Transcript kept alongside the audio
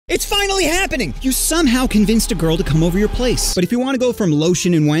It's finally happening! You somehow convinced a girl to come over your place. But if you want to go from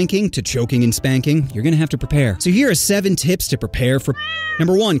lotion and wanking to choking and spanking, you're gonna have to prepare. So here are 7 tips to prepare for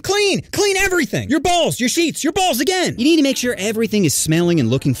Number 1, clean! Clean everything! Your balls, your sheets, your balls again! You need to make sure everything is smelling and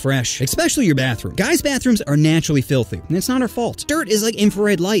looking fresh, especially your bathroom. Guys' bathrooms are naturally filthy, and it's not our fault. Dirt is like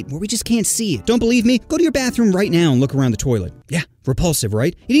infrared light, where we just can't see it. Don't believe me? Go to your bathroom right now and look around the toilet. Yeah. Repulsive,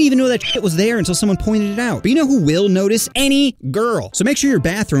 right? You didn't even know that shit was there until someone pointed it out. But you know who will notice? Any girl. So make sure your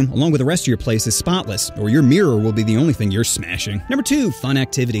bathroom, along with the rest of your place, is spotless, or your mirror will be the only thing you're smashing. Number 2, fun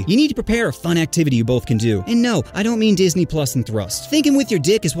activity. You need to prepare a fun activity you both can do. And no, I don't mean Disney Plus and thrust. Thinking with your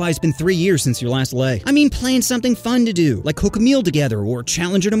dick is why it's been 3 years since your last lay. I mean playing something fun to do, like cook a meal together or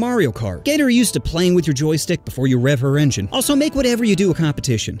challenge her to Mario Kart. Get her used to playing with your joystick before you rev her engine. Also, make whatever you do a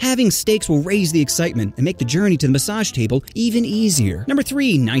competition. Having stakes will raise the excitement and make the journey to the massage table even easier. Number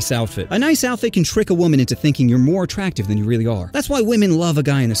 3, nice outfit. A nice outfit can trick a woman into thinking you're more attractive than you really are. That's why women love a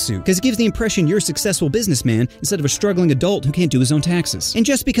guy in a suit, because it gives the impression you're a successful businessman instead of a struggling adult who can't do his own taxes. And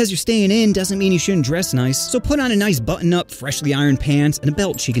just because you're staying in doesn't mean you shouldn't dress nice, so put on a nice button-up, freshly ironed pants and a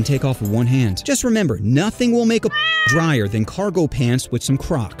belt she can take off with one hand. Just remember, nothing will make a drier than cargo pants with some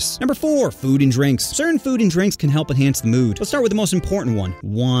Crocs. Number 4, food and drinks. Certain food and drinks can help enhance the mood. Let's start with the most important one,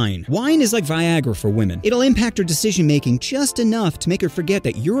 wine. Wine is like Viagra for women. It'll impact her decision-making just enough to make her forget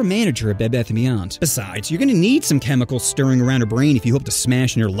that you're a manager at Bed Bath & Beyond. Besides, you're gonna need some chemicals stirring around her brain if you hope to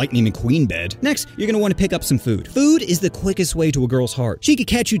smash in your Lightning McQueen bed. Next, you're gonna want to pick up some food. Food is the quickest way to a girl's heart. She could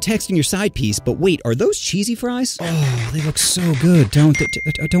catch you texting your side piece, but wait, are those cheesy fries? Oh, they look so good. Don't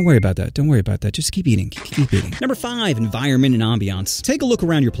worry about that. Don't worry about that. Just keep eating. Keep eating. Number 5, environment and ambiance. Take a look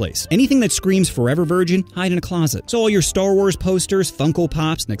around your place. Anything that screams Forever Virgin, hide in a closet. So all your Star Wars posters, Funko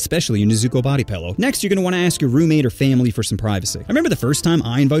Pops, and especially your Nezuko body pillow. Next, you're gonna want to ask your roommate or family for some privacy. I remember the first time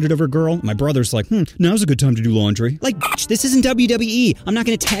I invited over a girl, my brother's like, now's a good time to do laundry. Like, bitch, this isn't WWE. I'm not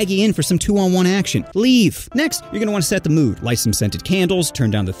gonna tag you in for some 2-on-1 action. Leave. Next, you're gonna want to set the mood. Light some scented candles,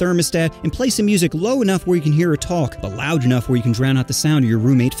 turn down the thermostat, and play some music low enough where you can hear her talk, but loud enough where you can drown out the sound of your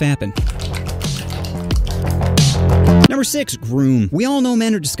roommate fapping. Number 6, groom. We all know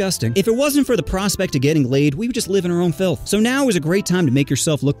men are disgusting. If it wasn't for the prospect of getting laid, we would just live in our own filth. So now is a great time to make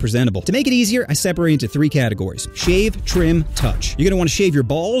yourself look presentable. To make it easier, I separate into 3 categories. Shave, trim, touch. You're gonna want to shave your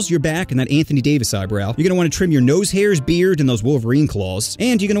balls, your back, and that Anthony Davis eyebrow. You're gonna want to trim your nose hairs, beard, and those Wolverine claws.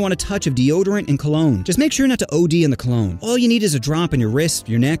 And you're gonna want a touch of deodorant and cologne. Just make sure not to OD in the cologne. All you need is a drop in your wrist,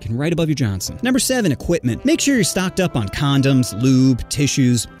 your neck, and right above your Johnson. Number 7, equipment. Make sure you're stocked up on condoms, lube,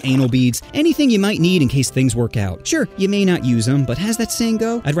 tissues, anal beads, anything you might need in case things work out. Sure, you may not use them, but how's that saying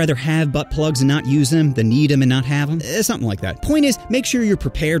go? I'd rather have butt plugs and not use them than need them and not have them. Something like that. Point is, make sure you're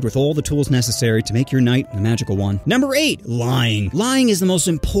prepared with all the tools necessary to make your night a magical one. Number 8, lying. Lying is the most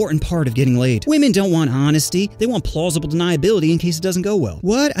important part of getting laid. Women don't want honesty. They want plausible deniability in case it doesn't go well.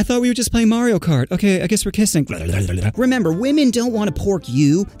 What? I thought we were just playing Mario Kart. Okay, I guess we're kissing. Remember, women don't want to pork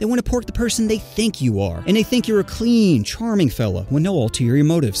you. They want to pork the person they think you are. And they think you're a clean, charming fella with no ulterior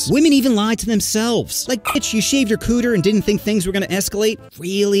motives. Women even lie to themselves. Like, bitch, you shaved your cooter and didn't think things were gonna escalate?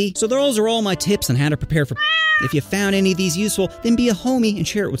 Really? So those are all my tips on how to prepare for If you found any of these useful, then be a homie and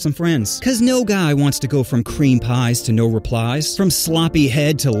share it with some friends. Cause no guy wants to go from cream pies to no replies, from sloppy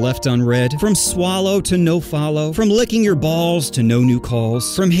head to left unread, from swallow to no follow, from licking your balls to no new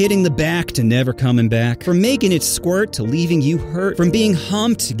calls, from hitting the back to never coming back, from making it squirt to leaving you hurt, from being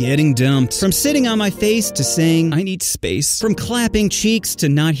humped to getting dumped, from sitting on my face to saying I need space, from clapping cheeks to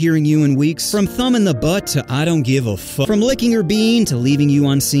not hearing you in weeks, from thumbing the butt to I don't give a fuck, from licking your bean to leaving you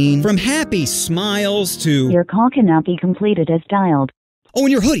unseen, from happy smiles to your call cannot be completed as dialed. Oh,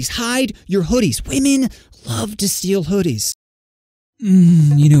 and your hoodies. Hide your hoodies. Women love to steal hoodies.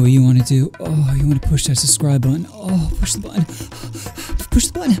 You know what you want to do? Oh, you want to push that subscribe button. Oh, push the button. Push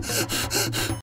the button.